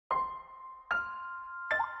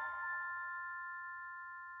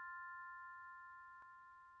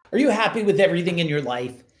Are you happy with everything in your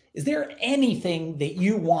life? Is there anything that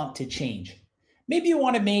you want to change? Maybe you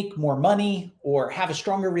want to make more money or have a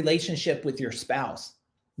stronger relationship with your spouse.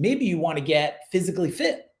 Maybe you want to get physically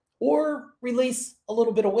fit or release a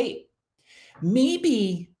little bit of weight.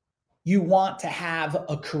 Maybe you want to have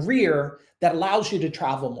a career that allows you to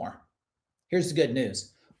travel more. Here's the good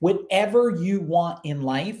news. Whatever you want in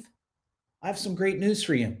life, I have some great news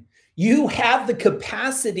for you. You have the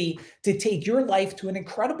capacity to take your life to an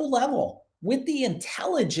incredible level with the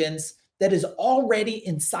intelligence that is already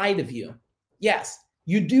inside of you. Yes,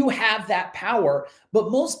 you do have that power, but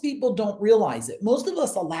most people don't realize it. Most of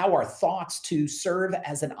us allow our thoughts to serve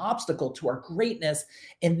as an obstacle to our greatness.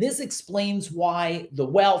 And this explains why the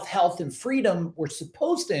wealth, health, and freedom we're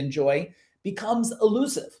supposed to enjoy becomes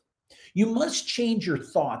elusive. You must change your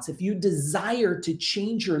thoughts if you desire to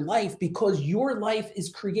change your life because your life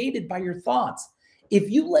is created by your thoughts. If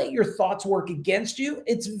you let your thoughts work against you,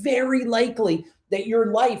 it's very likely that your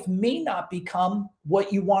life may not become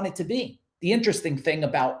what you want it to be. The interesting thing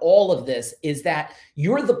about all of this is that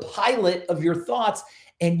you're the pilot of your thoughts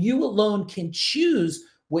and you alone can choose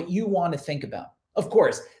what you want to think about. Of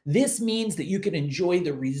course, this means that you can enjoy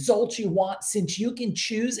the results you want since you can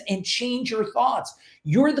choose and change your thoughts.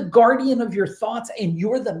 You're the guardian of your thoughts and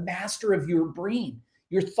you're the master of your brain.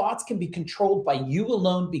 Your thoughts can be controlled by you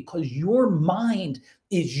alone because your mind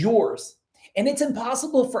is yours. And it's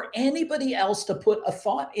impossible for anybody else to put a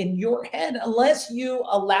thought in your head unless you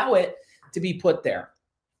allow it to be put there.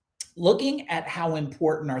 Looking at how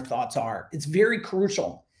important our thoughts are, it's very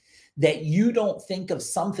crucial that you don't think of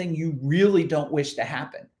something you really don't wish to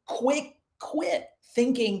happen. Quit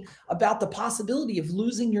thinking about the possibility of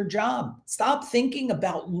losing your job. Stop thinking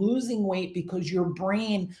about losing weight because your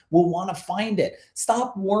brain will want to find it.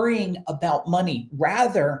 Stop worrying about money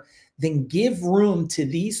rather than give room to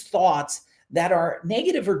these thoughts that are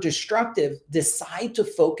negative or destructive. Decide to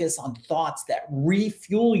focus on thoughts that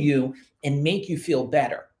refuel you and make you feel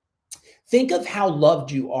better. Think of how loved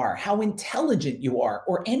you are, how intelligent you are,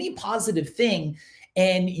 or any positive thing,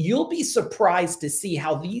 and you'll be surprised to see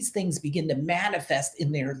how these things begin to manifest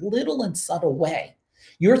in their little and subtle way.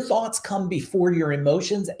 Your thoughts come before your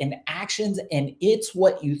emotions and actions, and it's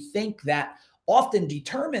what you think that often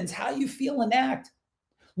determines how you feel and act.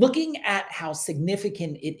 Looking at how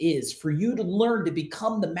significant it is for you to learn to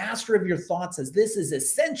become the master of your thoughts, as this is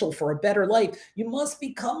essential for a better life, you must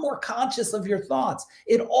become more conscious of your thoughts.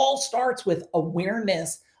 It all starts with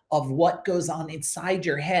awareness of what goes on inside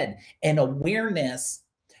your head and awareness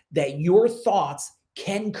that your thoughts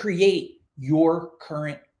can create your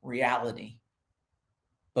current reality.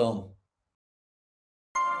 Boom.